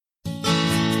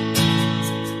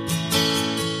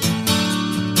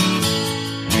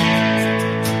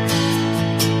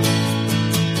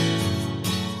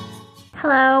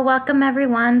welcome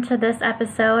everyone to this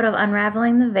episode of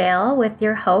Unraveling the Veil with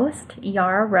your host,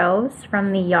 Yara Rose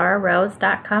from the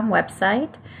yararose.com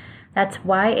website. That's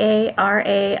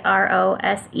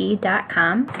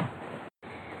YARAROSE.com.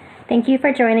 Thank you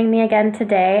for joining me again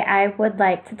today. I would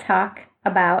like to talk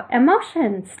about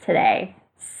emotions today.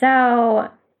 So,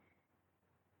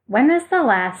 when was the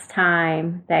last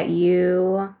time that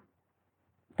you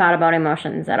thought about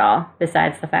emotions at all,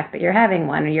 besides the fact that you're having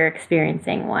one or you're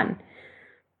experiencing one?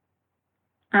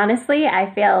 Honestly,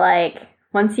 I feel like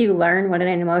once you learn what an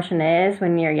emotion is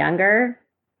when you're younger,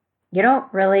 you don't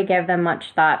really give them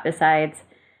much thought besides,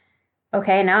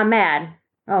 okay, now I'm mad.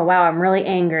 Oh, wow, I'm really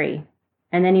angry.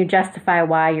 And then you justify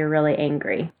why you're really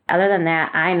angry. Other than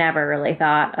that, I never really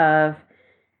thought of,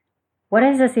 what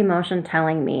is this emotion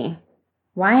telling me?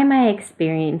 Why am I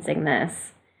experiencing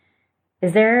this?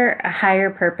 Is there a higher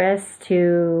purpose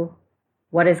to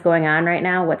what is going on right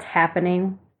now? What's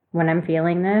happening when I'm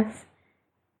feeling this?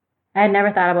 I had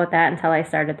never thought about that until I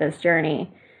started this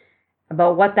journey,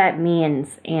 about what that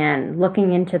means and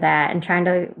looking into that and trying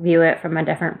to view it from a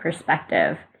different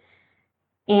perspective.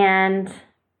 And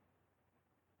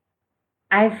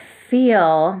I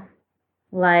feel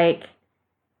like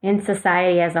in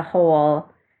society as a whole,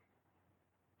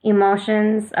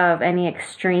 emotions of any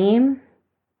extreme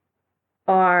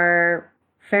are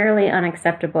fairly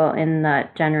unacceptable in the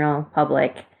general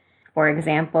public. For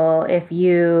example, if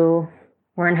you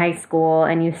were in high school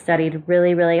and you studied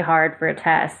really, really hard for a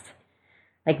test,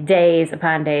 like days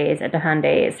upon days upon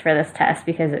days for this test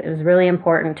because it was really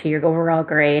important to your overall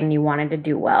grade and you wanted to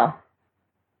do well.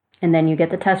 And then you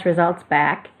get the test results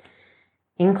back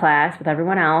in class with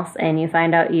everyone else and you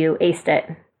find out you aced it.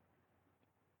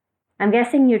 I'm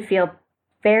guessing you'd feel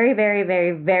very, very,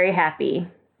 very, very happy,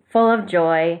 full of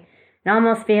joy, and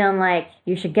almost feeling like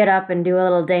you should get up and do a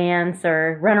little dance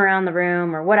or run around the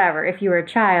room or whatever. If you were a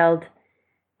child,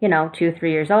 2,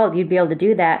 3 years old, you'd be able to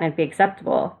do that and it'd be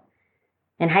acceptable.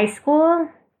 In high school,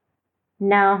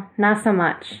 no, not so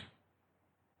much.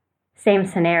 Same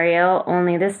scenario,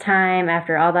 only this time,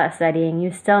 after all that studying,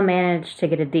 you still managed to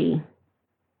get a D.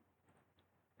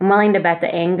 I'm willing to bet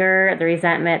the anger, the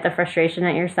resentment, the frustration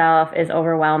at yourself is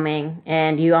overwhelming,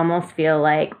 and you almost feel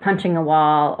like punching a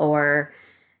wall or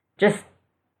just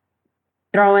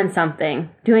throwing something,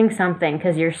 doing something,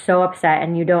 because you're so upset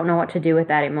and you don't know what to do with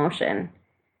that emotion.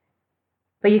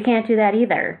 But you can't do that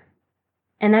either.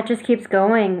 And that just keeps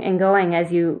going and going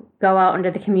as you go out into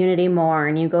the community more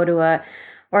and you go to a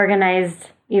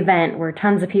organized event where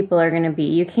tons of people are going to be.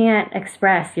 You can't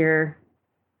express your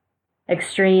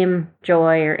extreme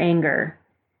joy or anger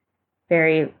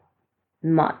very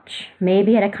much.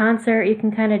 Maybe at a concert you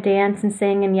can kind of dance and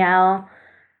sing and yell,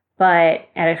 but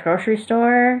at a grocery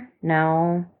store,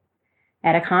 no.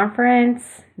 At a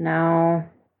conference, no.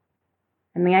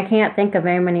 I mean, I can't think of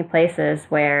very many places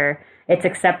where it's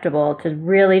acceptable to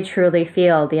really truly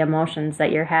feel the emotions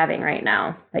that you're having right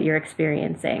now, that you're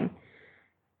experiencing.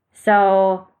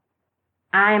 So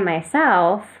I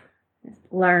myself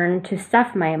learned to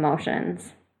stuff my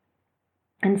emotions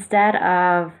instead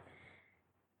of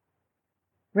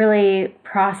really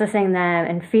processing them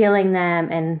and feeling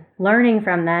them and learning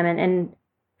from them and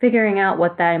figuring out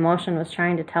what that emotion was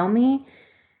trying to tell me.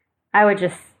 I would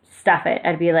just stuff it.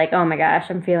 I'd be like, oh my gosh,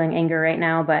 I'm feeling anger right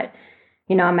now, but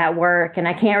I'm at work and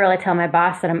I can't really tell my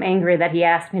boss that I'm angry that he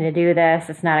asked me to do this.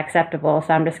 It's not acceptable.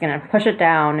 So I'm just going to push it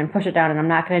down and I'm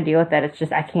not going to deal with it. It's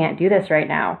just, I can't do this right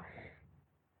now.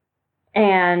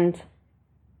 And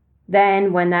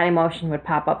then when that emotion would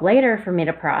pop up later for me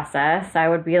to process, I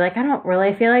would be like, I don't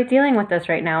really feel like dealing with this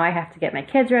right now. I have to get my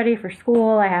kids ready for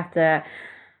school. I have to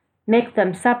make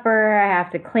them supper. I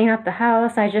have to clean up the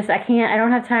house. I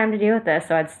don't have time to deal with this.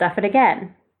 So I'd stuff it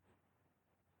again.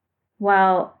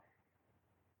 Well,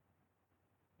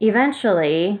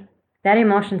 eventually, that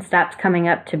emotion stops coming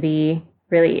up to be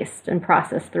released and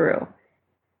processed through.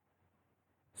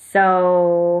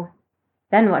 So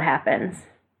then what happens,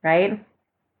 right?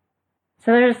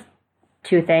 So there's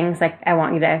two things I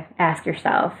want you to ask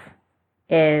yourself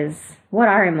is, what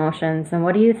are emotions and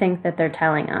what do you think that they're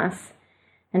telling us?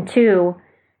 And two,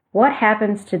 what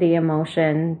happens to the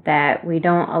emotion that we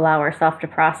don't allow ourselves to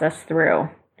process through?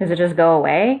 Does it just go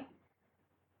away?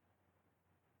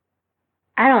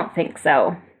 I don't think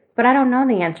so, but I don't know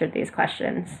the answer to these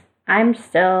questions. I'm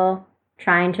still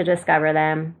trying to discover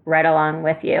them right along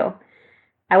with you.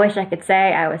 I wish I could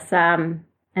say I was some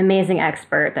amazing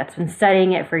expert that's been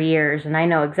studying it for years and I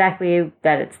know exactly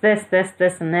that it's this,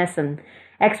 and this, and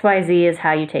XYZ is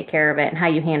how you take care of it and how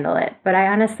you handle it. But I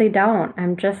honestly don't.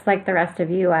 I'm just like the rest of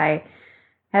you. I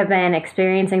have been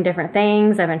experiencing different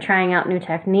things. I've been trying out new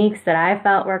techniques that I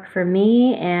felt work for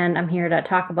me, and I'm here to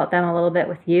talk about them a little bit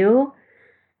with you,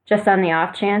 just on the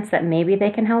off chance that maybe they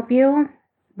can help you.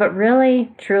 But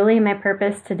really, truly, my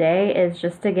purpose today is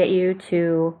just to get you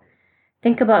to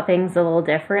think about things a little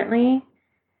differently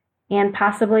and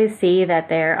possibly see that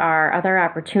there are other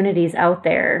opportunities out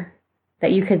there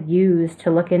that you could use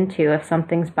to look into if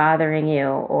something's bothering you,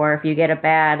 or if you get a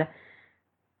bad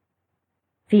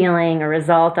feeling or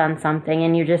result on something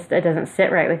and it doesn't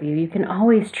sit right with you. You can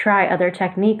always try other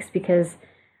techniques, because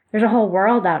there's a whole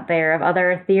world out there of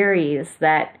other theories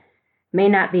that may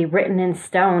not be written in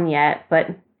stone yet, but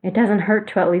it doesn't hurt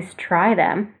to at least try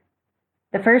them.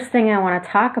 The first thing I want to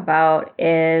talk about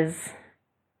is,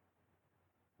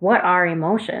 what are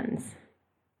emotions?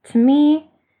 To me,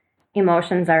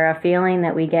 emotions are a feeling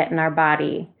that we get in our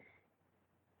body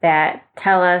that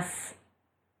tell us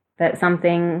that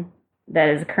something that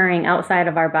is occurring outside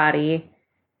of our body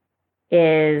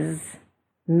is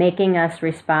making us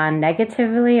respond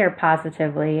negatively or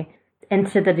positively. And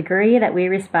to the degree that we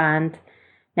respond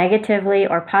negatively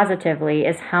or positively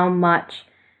is how much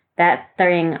that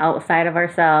thing outside of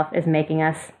ourselves is making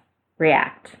us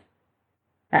react.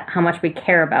 How much we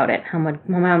care about it, how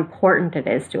important it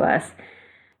is to us.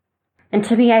 And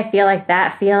to me, I feel like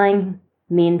that feeling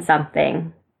means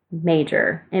something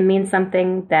major. It means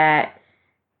something that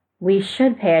we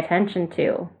should pay attention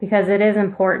to, because it is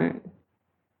important.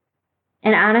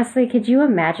 And honestly, could you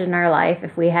imagine our life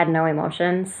if we had no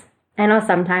emotions? I know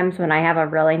sometimes when I have a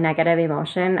really negative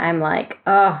emotion, I'm like,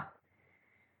 oh,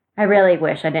 I really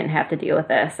wish I didn't have to deal with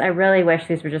this. I really wish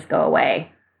these would just go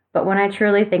away. But when I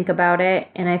truly think about it,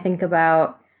 and I think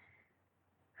about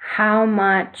how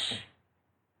much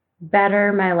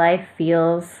better my life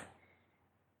feels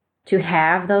to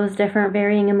have those different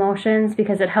varying emotions,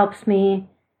 because it helps me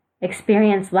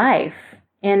experience life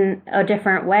in a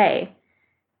different way.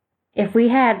 If we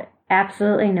had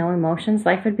absolutely no emotions,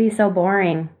 life would be so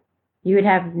boring. You would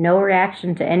have no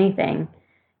reaction to anything.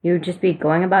 You would just be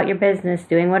going about your business,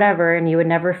 doing whatever, and you would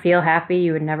never feel happy.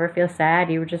 You would never feel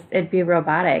sad. It'd be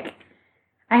robotic.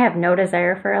 I have no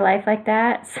desire for a life like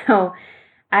that. So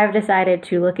I've decided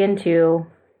to look into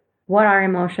what are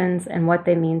emotions and what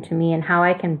they mean to me and how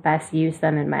I can best use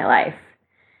them in my life.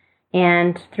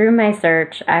 And through my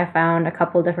search, I found a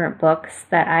couple different books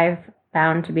that I've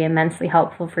found to be immensely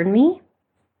helpful for me.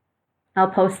 I'll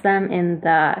post them in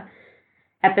the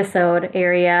episode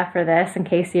area for this in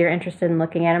case you're interested in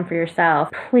looking at them for yourself.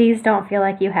 Please don't feel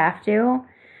like you have to.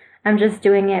 I'm just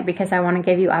doing it because I want to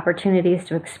give you opportunities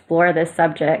to explore this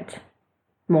subject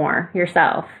more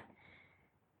yourself.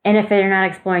 And if you're not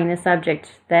exploring this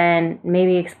subject, then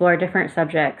maybe explore different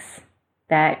subjects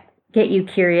that get you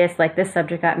curious, like this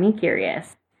subject got me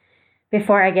curious.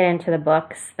 Before I get into the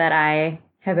books that I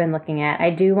have been looking at, I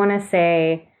do want to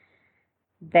say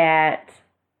that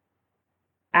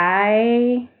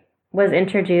I was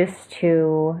introduced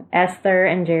to Esther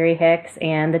and Jerry Hicks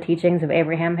and the teachings of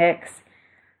Abraham Hicks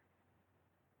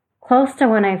close to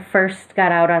when I first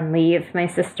got out on leave. My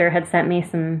sister had sent me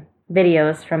some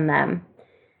videos from them,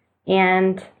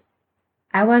 and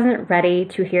I wasn't ready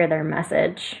to hear their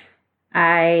message.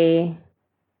 I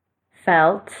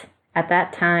felt at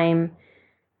that time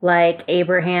like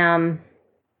Abraham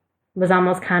was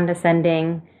almost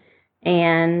condescending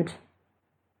and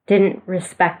didn't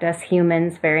respect us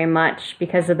humans very much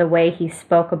because of the way he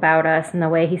spoke about us and the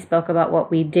way he spoke about what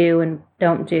we do and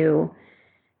don't do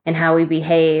and how we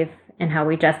behave and how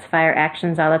we justify our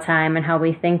actions all the time and how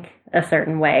we think a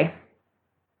certain way.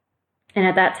 And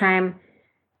at that time,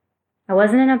 I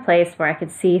wasn't in a place where I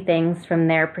could see things from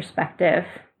their perspective.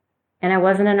 And I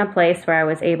wasn't in a place where I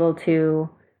was able to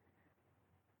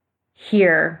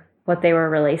hear what they were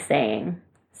really saying.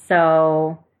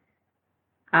 So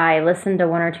I listened to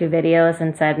one or two videos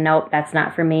and said, nope, that's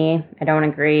not for me. I don't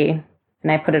agree.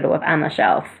 And I put it on the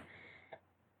shelf.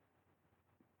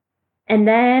 And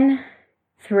then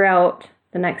throughout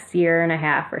the next year and a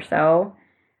half or so,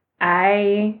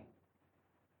 I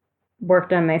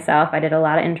worked on myself. I did a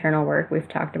lot of internal work. We've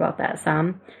talked about that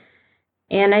some.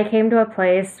 And I came to a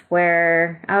place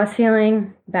where I was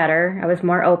feeling better. I was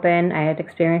more open. I had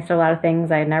experienced a lot of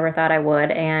things I had never thought I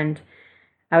would. And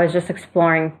I was just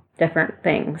exploring different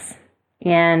things.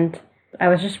 And I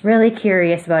was just really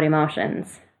curious about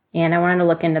emotions. And I wanted to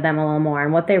look into them a little more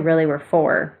and what they really were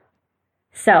for.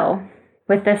 So,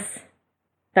 with this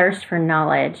thirst for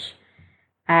knowledge,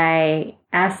 I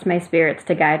asked my spirits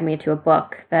to guide me to a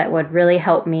book that would really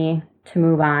help me to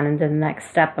move on into the next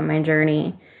step of my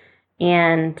journey.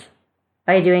 And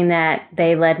by doing that,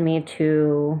 they led me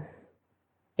to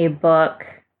a book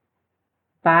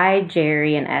by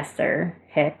Jerry and Esther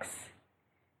Hicks.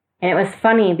 And it was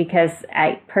funny because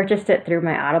I purchased it through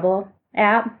my Audible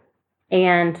app,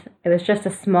 and it was just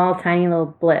a small, tiny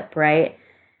little blip, right?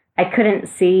 I couldn't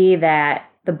see that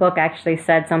the book actually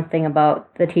said something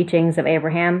about the teachings of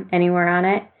Abraham anywhere on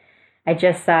it. I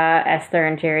just saw Esther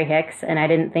and Jerry Hicks, and I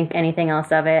didn't think anything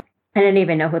else of it. I didn't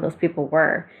even know who those people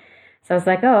were. So I was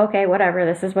like, oh, okay, whatever.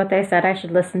 This is what they said I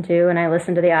should listen to. And I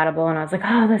listened to the Audible, and I was like,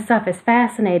 oh, this stuff is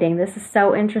fascinating. This is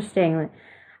so interesting.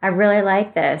 I really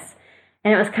like this.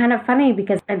 And it was kind of funny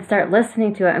because I'd start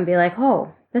listening to it and be like,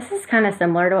 oh, this is kind of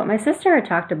similar to what my sister had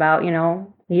talked about, a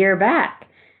year back.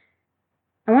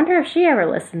 I wonder if she ever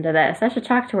listened to this. I should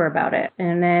talk to her about it.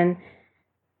 And then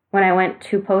when I went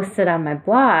to post it on my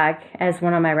blog as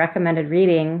one of my recommended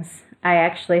readings, I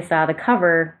actually saw the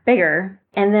cover bigger.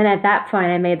 And then at that point,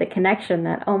 I made the connection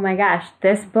that, oh my gosh,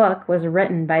 this book was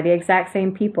written by the exact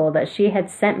same people that she had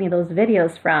sent me those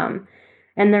videos from.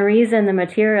 And the reason the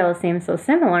material seemed so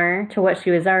similar to what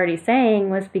she was already saying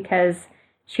was because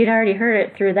she'd already heard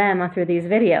it through them or through these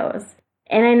videos.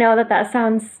 And I know that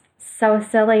sounds so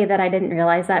silly that I didn't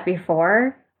realize that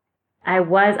before. I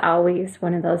was always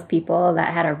one of those people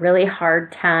that had a really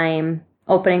hard time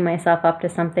opening myself up to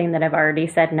something that I've already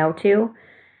said no to.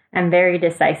 I'm very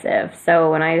decisive.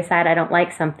 So when I decide I don't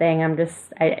like something,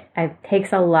 it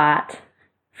takes a lot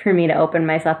for me to open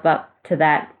myself up to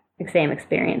that same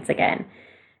experience again,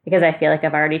 because I feel like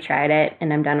I've already tried it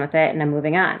and I'm done with it and I'm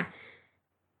moving on.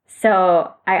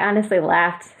 So I honestly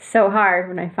laughed so hard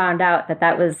when I found out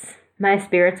that was my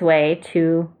spirit's way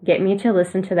to get me to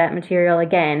listen to that material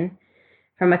again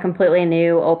from a completely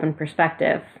new, open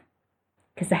perspective.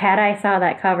 Because had I saw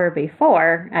that cover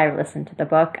before I listened to the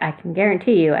book, I can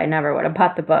guarantee you I never would have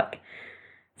bought the book.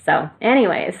 So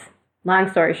anyways, long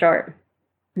story short,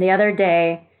 the other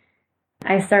day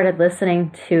I started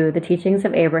listening to the teachings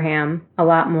of Abraham a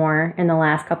lot more in the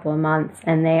last couple of months,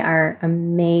 and they are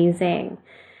amazing.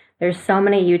 There's so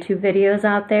many YouTube videos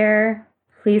out there.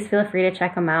 Please feel free to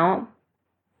check them out.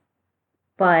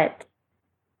 But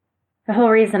the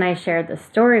whole reason I shared the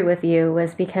story with you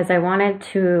was because I wanted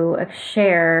to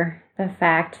share the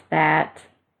fact that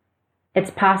it's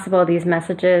possible these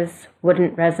messages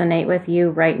wouldn't resonate with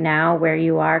you right now where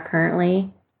you are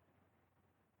currently,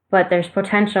 but there's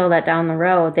potential that down the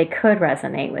road they could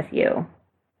resonate with you.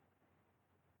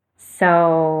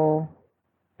 So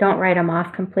don't write them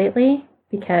off completely,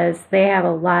 because they have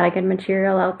a lot of good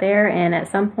material out there, and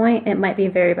at some point it might be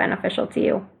very beneficial to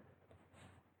you.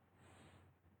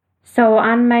 So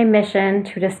on my mission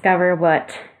to discover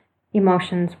what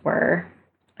emotions were,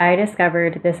 I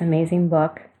discovered this amazing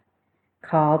book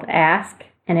called Ask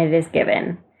and It Is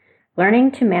Given: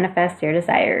 Learning to Manifest Your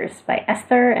Desires by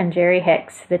Esther and Jerry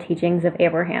Hicks, The Teachings of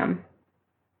Abraham.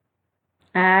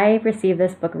 I received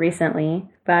this book recently,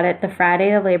 bought it the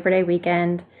Friday of Labor Day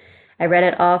weekend. I read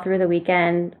it all through the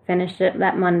weekend, finished it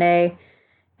that Monday,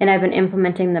 and I've been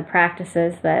implementing the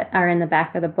practices that are in the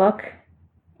back of the book,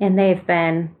 and they've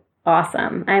been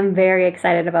awesome. I'm very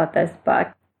excited about this book,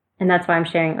 and that's why I'm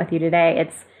sharing it with you today.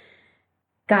 It's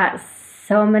got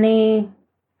so many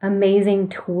amazing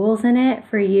tools in it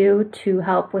for you to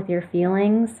help with your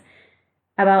feelings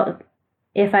about,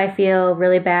 if I feel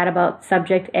really bad about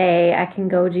subject A, I can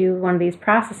go do one of these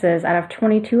processes out of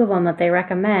 22 of them that they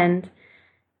recommend,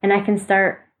 and I can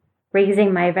start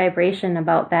raising my vibration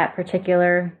about that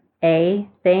particular A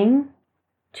thing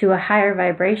to a higher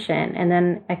vibration. And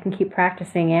then I can keep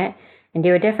practicing it and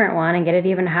do a different one and get it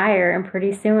even higher. And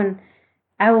pretty soon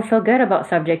I will feel good about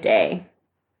subject A.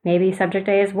 Maybe subject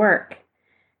A is work.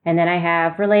 And then I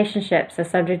have relationships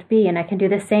as subject B, and I can do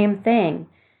the same thing.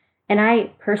 And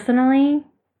I personally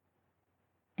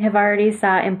have already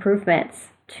saw improvements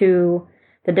to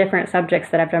the different subjects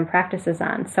that I've done practices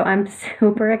on. So I'm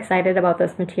super excited about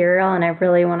this material, and I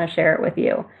really want to share it with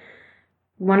you.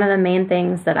 One of the main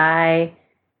things that I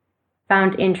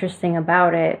found interesting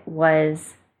about it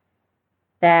was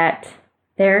that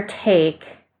their take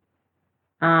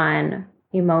on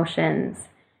emotions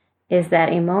is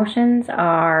that emotions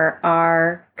are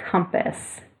our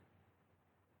compass,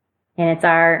 and it's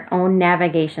our own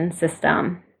navigation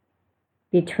system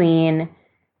between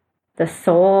the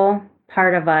soul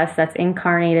part of us that's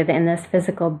incarnated in this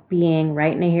physical being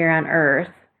right now here on earth,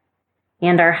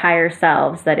 and our higher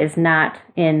selves that is not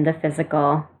in the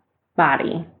physical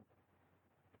body.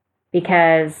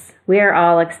 Because we are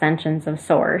all extensions of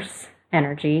source,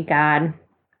 energy, God,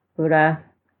 Buddha,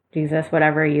 Jesus,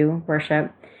 whatever you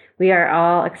worship. We are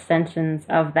all extensions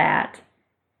of that.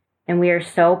 And we are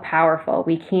so powerful.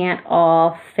 We can't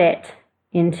all fit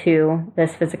into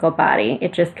this physical body.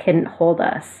 It just couldn't hold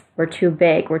us. We're too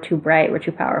big, we're too bright, we're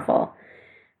too powerful.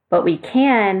 But we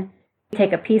can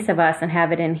take a piece of us and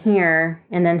have it in here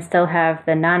and then still have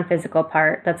the non-physical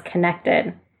part that's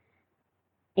connected.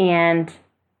 And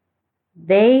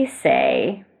they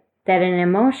say that an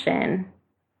emotion,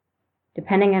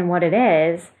 depending on what it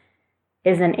is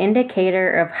an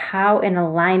indicator of how in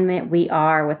alignment we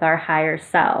are with our higher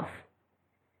self.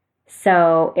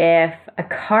 So if a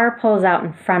car pulls out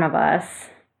in front of us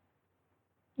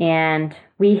and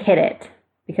we hit it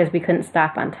because we couldn't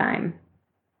stop on time,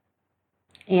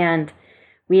 and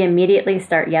we immediately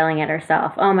start yelling at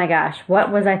ourselves, oh my gosh,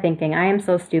 what was I thinking? I am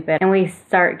so stupid. And we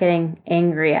start getting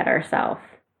angry at ourselves.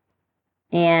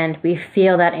 And we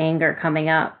feel that anger coming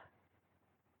up.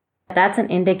 That's an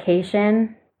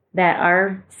indication that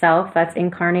our self that's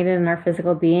incarnated in our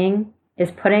physical being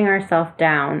is putting ourselves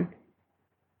down.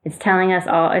 It's telling us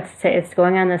all, it's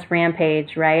going on this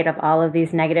rampage, right, of all of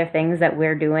these negative things that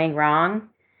we're doing wrong.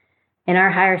 And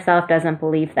our higher self doesn't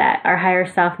believe that. Our higher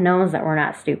self knows that we're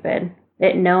not stupid.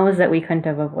 It knows that we couldn't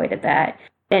have avoided that.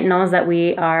 It knows that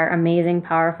we are amazing,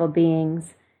 powerful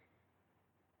beings.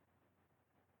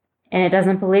 And it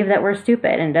doesn't believe that we're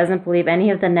stupid, and doesn't believe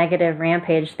any of the negative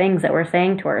rampage things that we're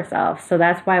saying to ourselves. So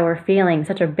that's why we're feeling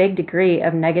such a big degree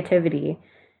of negativity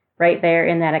right there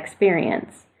in that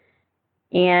experience.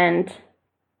 And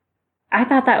I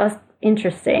thought that was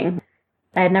interesting.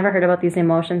 I had never heard about these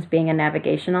emotions being a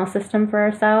navigational system for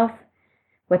ourselves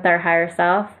with our higher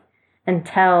self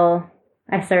until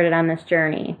I started on this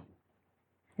journey.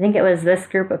 I think it was this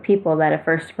group of people that at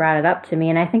first brought it up to me,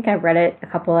 and I think I read it a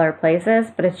couple other places,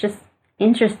 but it's just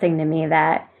interesting to me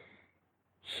that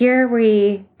here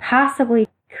we possibly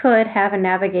could have a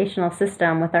navigational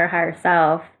system with our higher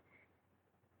self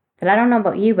that I don't know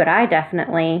about you, but I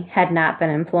definitely had not been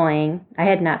employing. I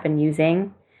had not been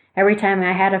using. Every time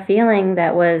I had a feeling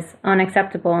that was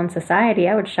unacceptable in society,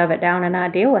 I would shove it down and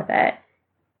not deal with it.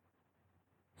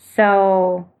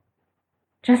 So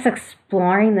just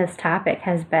exploring this topic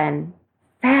has been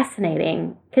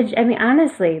fascinating.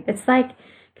 Honestly, it's like,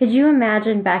 could you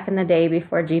imagine back in the day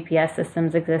before GPS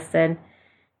systems existed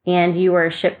and you were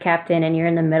a ship captain and you're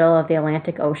in the middle of the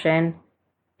Atlantic Ocean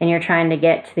and you're trying to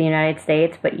get to the United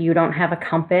States, but you don't have a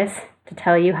compass to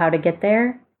tell you how to get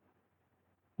there?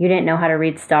 You didn't know how to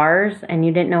read stars and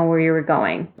you didn't know where you were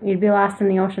going. You'd be lost in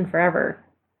the ocean forever.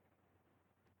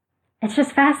 It's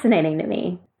just fascinating to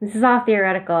me. This is all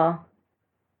theoretical.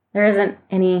 There isn't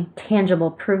any tangible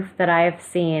proof that I have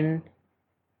seen.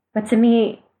 But to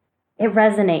me, it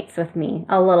resonates with me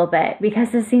a little bit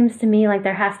because it seems to me like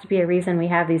there has to be a reason we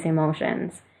have these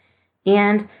emotions.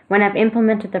 And when I've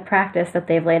implemented the practice that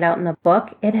they've laid out in the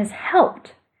book, it has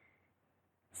helped.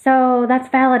 So that's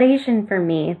validation for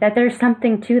me that there's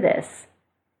something to this.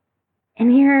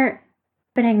 And here,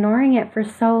 I've been ignoring it for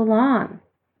so long.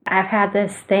 I've had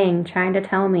this thing trying to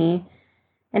tell me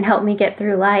and help me get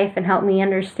through life and help me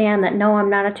understand that no, I'm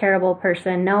not a terrible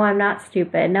person. No, I'm not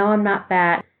stupid. No, I'm not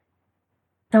fat.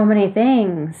 So many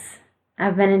things.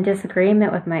 I've been in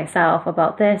disagreement with myself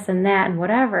about this and that and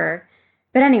whatever.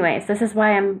 But anyways, this is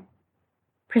why I'm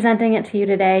presenting it to you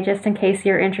today, just in case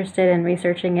you're interested in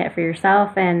researching it for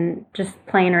yourself and just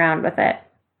playing around with it.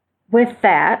 With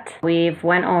that, we've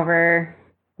went over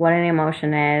what an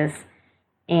emotion is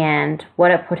and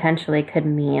what it potentially could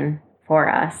mean for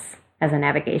us as a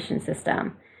navigation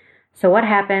system. So what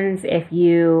happens if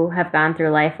you have gone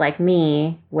through life like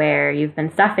me, where you've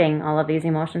been stuffing all of these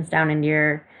emotions down into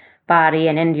your body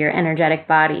and into your energetic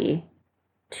body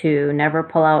to never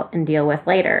pull out and deal with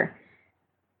later?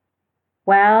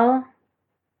 Well,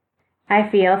 I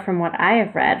feel from what I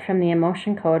have read from the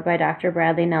Emotion Code by Dr.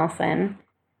 Bradley Nelson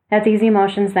that these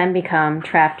emotions then become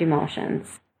trapped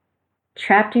emotions.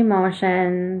 Trapped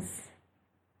emotions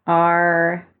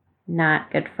are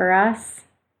not good for us.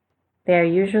 They are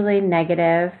usually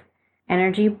negative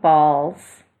energy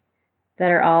balls that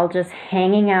are all just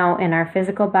hanging out in our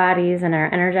physical bodies and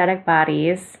our energetic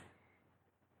bodies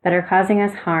that are causing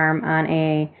us harm on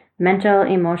a mental,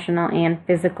 emotional, and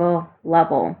physical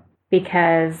level,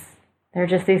 because they're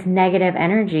just these negative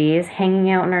energies hanging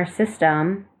out in our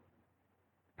system,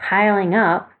 piling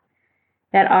up,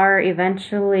 that are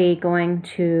eventually going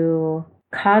to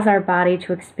cause our body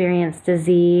to experience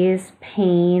disease,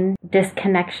 pain,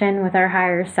 disconnection with our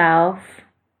higher self.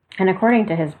 And according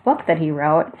to his book that he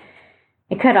wrote,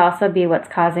 it could also be what's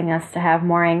causing us to have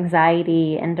more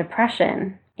anxiety and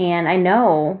depression. And I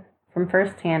know from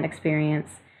firsthand experience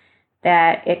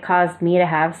that it caused me to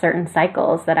have certain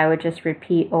cycles that I would just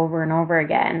repeat over and over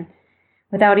again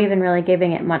without even really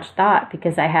giving it much thought,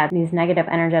 because I had these negative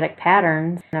energetic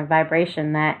patterns of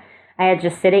vibration that I had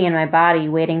just sitting in my body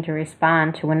waiting to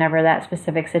respond to whenever that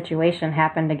specific situation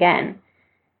happened again.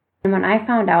 And when I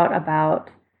found out about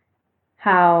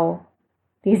how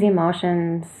these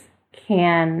emotions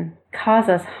can cause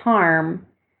us harm,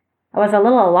 I was a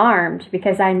little alarmed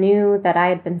because I knew that I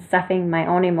had been stuffing my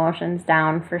own emotions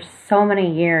down for so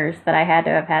many years that I had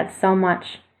to have had so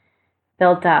much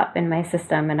built up in my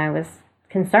system, and I was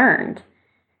concerned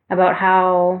about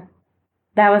how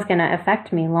that was going to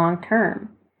affect me long term.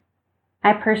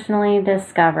 I personally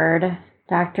discovered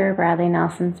Dr. Bradley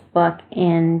Nelson's book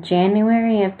in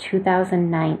January of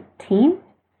 2019.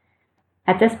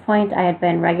 At this point, I had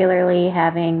been regularly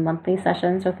having monthly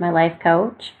sessions with my life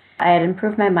coach. I had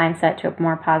improved my mindset to a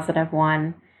more positive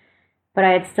one, but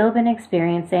I had still been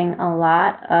experiencing a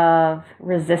lot of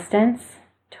resistance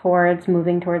towards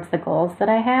moving towards the goals that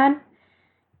I had.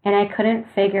 And I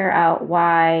couldn't figure out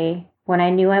why, when I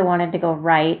knew I wanted to go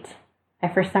right, I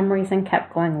for some reason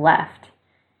kept going left.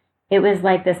 It was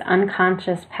like this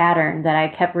unconscious pattern that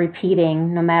I kept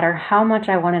repeating. No matter how much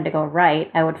I wanted to go right,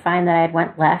 I would find that I had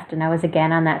went left and I was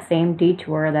again on that same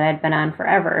detour that I'd been on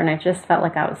forever, and it just felt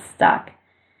like I was stuck.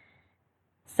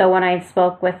 So when I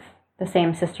spoke with the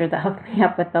same sister that hooked me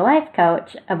up with the life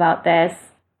coach about this,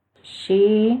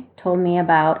 she told me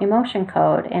about emotion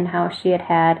code and how she had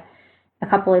had a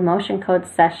couple emotion code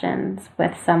sessions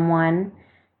with someone,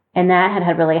 and that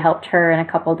had really helped her in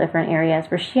a couple different areas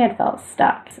where she had felt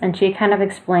stuck. And she kind of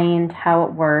explained how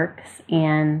it works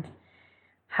and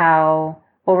how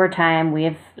over time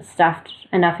we've stuffed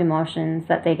enough emotions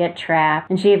that they get trapped.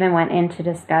 And she even went in to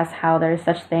discuss how there's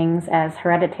such things as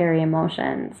hereditary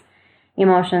emotions,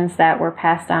 emotions that were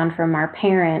passed on from our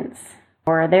parents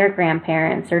or their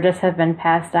grandparents, or just have been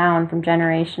passed down from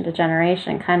generation to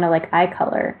generation, kind of like eye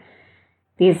color.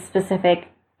 These specific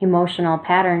emotional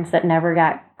patterns that never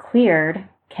got cleared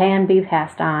can be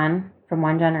passed on from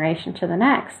one generation to the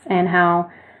next, and how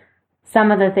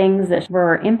some of the things that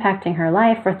were impacting her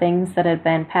life were things that had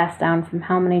been passed down from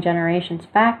how many generations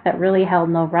back that really held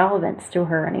no relevance to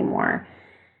her anymore.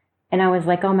 And I was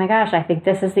like, oh my gosh, I think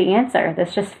this is the answer.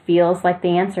 This just feels like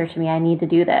the answer to me. I need to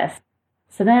do this.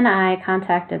 So then I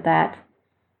contacted that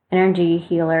energy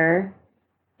healer,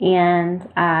 and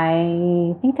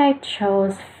I think I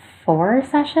chose 4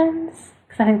 sessions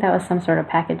because I think that was some sort of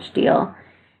package deal.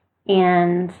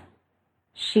 And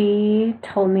she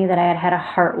told me that I had had a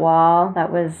heart wall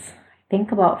that was, I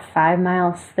think, about 5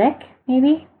 miles thick,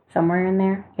 maybe, somewhere in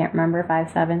there. Can't remember,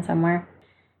 5'7", somewhere.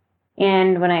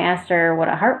 And when I asked her what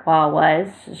a heart wall was,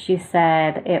 she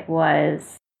said it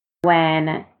was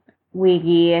when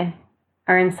we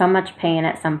are in so much pain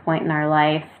at some point in our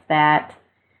life that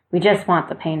we just want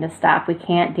the pain to stop. We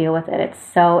can't deal with it. It's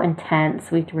so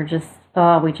intense. We just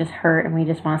hurt and we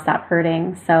just want to stop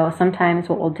hurting. So sometimes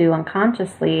what we'll do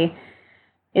unconsciously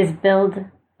is build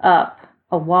up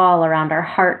a wall around our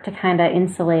heart to kind of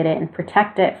insulate it and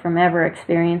protect it from ever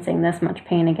experiencing this much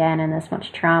pain again and this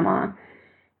much trauma.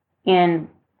 And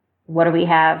what do we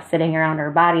have sitting around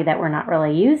our body that we're not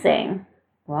really using?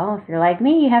 Well, if you're like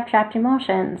me, you have trapped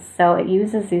emotions. So it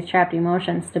uses these trapped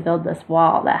emotions to build this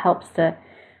wall that helps to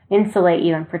insulate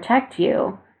you and protect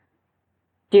you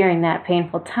during that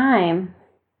painful time.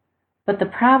 But the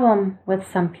problem with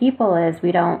some people is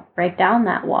we don't break down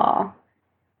that wall.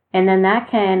 And then that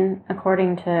can,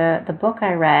 according to the book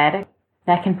I read,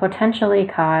 that can potentially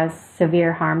cause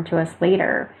severe harm to us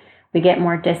later. We get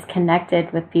more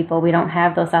disconnected with people. We don't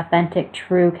have those authentic,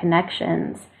 true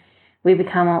connections. We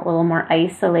become a little more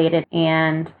isolated,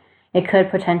 and it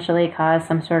could potentially cause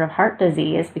some sort of heart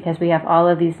disease because we have all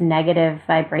of these negative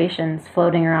vibrations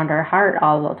floating around our heart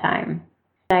all the time.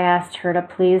 I asked her to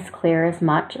please clear as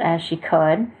much as she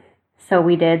could. So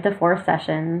we did the 4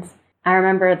 sessions. I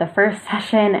remember the first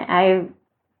session, I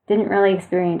didn't really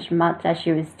experience much as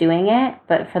she was doing it,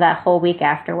 but for that whole week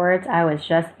afterwards, I was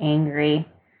just angry.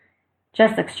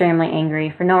 Just extremely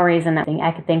angry for no reason that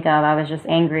I could think of. I was just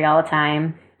angry all the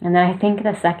time. And then I think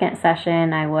the second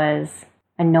session I was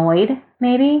annoyed,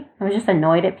 maybe. I was just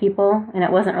annoyed at people, and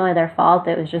it wasn't really their fault.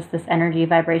 It was just this energy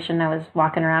vibration. I was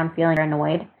walking around feeling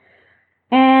annoyed.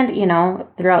 And,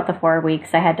 throughout the 4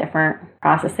 weeks, I had different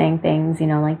processing things,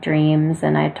 like dreams,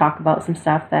 and I'd talk about some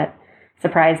stuff that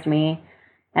surprised me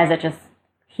as it just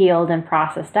healed and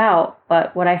processed out.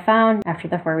 But what I found after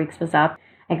the 4 weeks was up,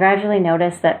 I gradually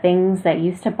noticed that things that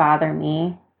used to bother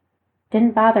me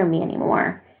didn't bother me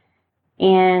anymore.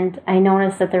 And I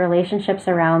noticed that the relationships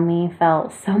around me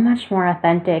felt so much more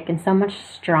authentic and so much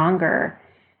stronger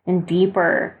and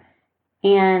deeper.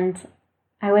 And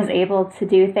I was able to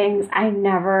do things I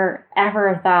never,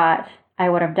 ever thought I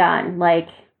would have done. Like,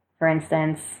 for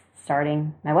instance,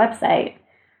 starting my website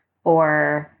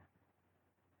or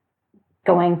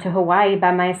going to Hawaii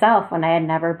by myself when I had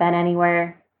never been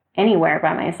anywhere anywhere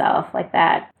by myself like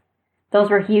that. Those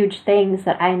were huge things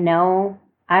that I know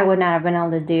I would not have been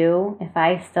able to do if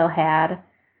I still had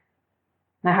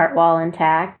my heart wall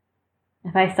intact,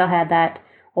 if I still had that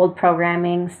old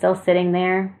programming still sitting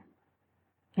there.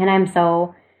 And I'm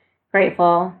so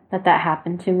grateful that that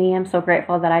happened to me. I'm so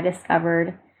grateful that I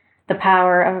discovered the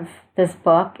power of this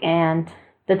book and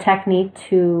the technique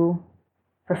to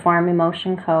perform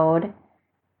emotion code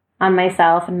on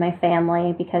myself and my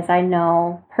family, because I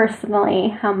know personally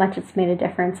how much it's made a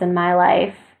difference in my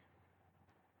life.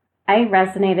 I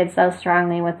resonated so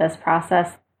strongly with this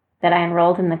process that I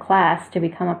enrolled in the class to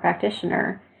become a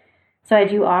practitioner. So I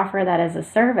do offer that as a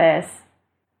service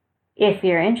if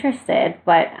you're interested.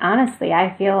 But honestly,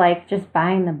 I feel like just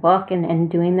buying the book and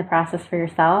doing the process for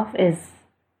yourself is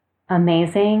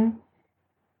amazing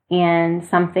and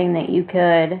something that you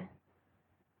could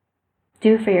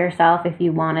do for yourself if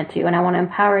you wanted to. And I want to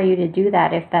empower you to do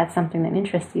that if that's something that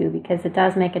interests you, because it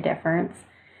does make a difference.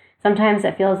 Sometimes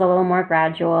it feels a little more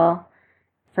gradual.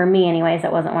 For me anyways,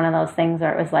 it wasn't one of those things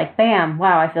where it was like, bam,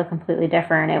 wow, I feel completely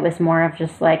different. It was more of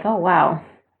just like, oh, wow,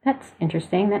 that's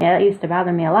interesting. That used to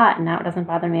bother me a lot, and now it doesn't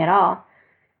bother me at all.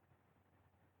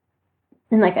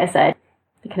 And like I said,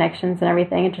 the connections and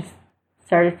everything, it just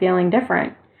started feeling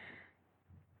different.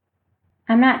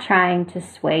 I'm not trying to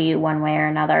sway you one way or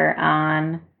another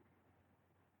on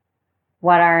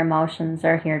what our emotions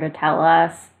are here to tell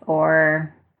us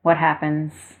or what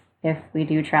happens if we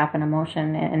do trap an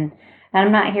emotion. And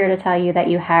I'm not here to tell you that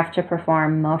you have to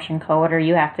perform emotion code or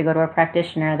you have to go to a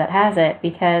practitioner that has it,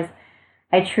 because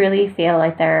I truly feel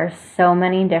like there are so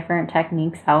many different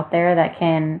techniques out there that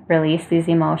can release these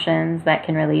emotions, that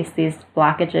can release these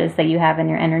blockages that you have in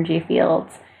your energy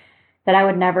fields, that I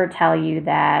would never tell you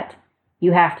that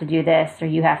you have to do this or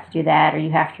you have to do that or you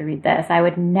have to read this. I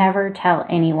would never tell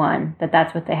anyone that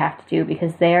that's what they have to do,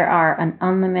 because there are an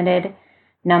unlimited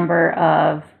number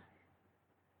of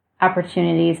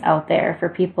opportunities out there for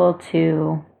people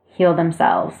to heal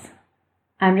themselves.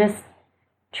 I'm just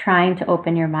trying to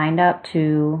open your mind up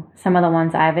to some of the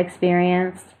ones I've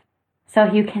experienced so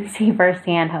you can see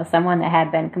firsthand how someone that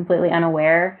had been completely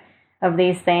unaware of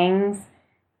these things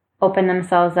opened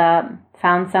themselves up,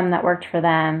 found some that worked for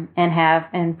them, and have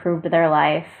improved their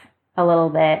life a little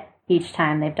bit each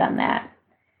time they've done that.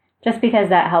 Just because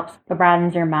that helps,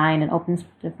 broadens your mind and opens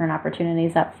different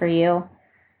opportunities up for you.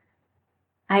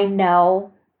 I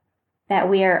know that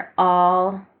we are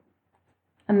all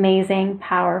amazing,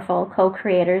 powerful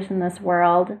co-creators in this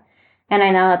world. And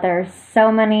I know that there are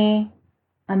so many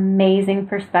amazing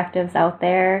perspectives out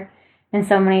there and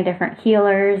so many different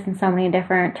healers and so many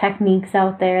different techniques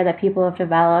out there that people have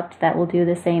developed that will do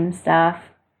the same stuff.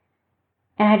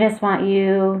 And I just want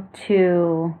you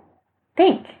to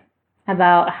think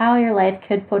about how your life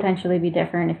could potentially be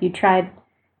different if you tried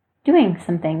doing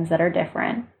some things that are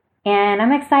different. And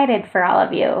I'm excited for all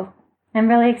of you. I'm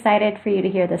really excited for you to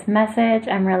hear this message.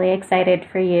 I'm really excited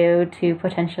for you to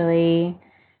potentially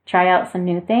try out some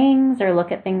new things or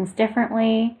look at things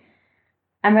differently.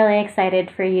 I'm really excited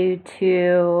for you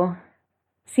to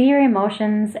see your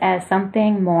emotions as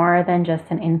something more than just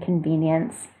an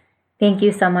inconvenience. Thank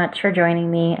you so much for joining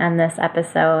me on this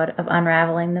episode of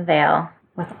Unraveling the Veil.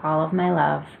 With all of my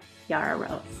love, Yara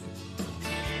Rose.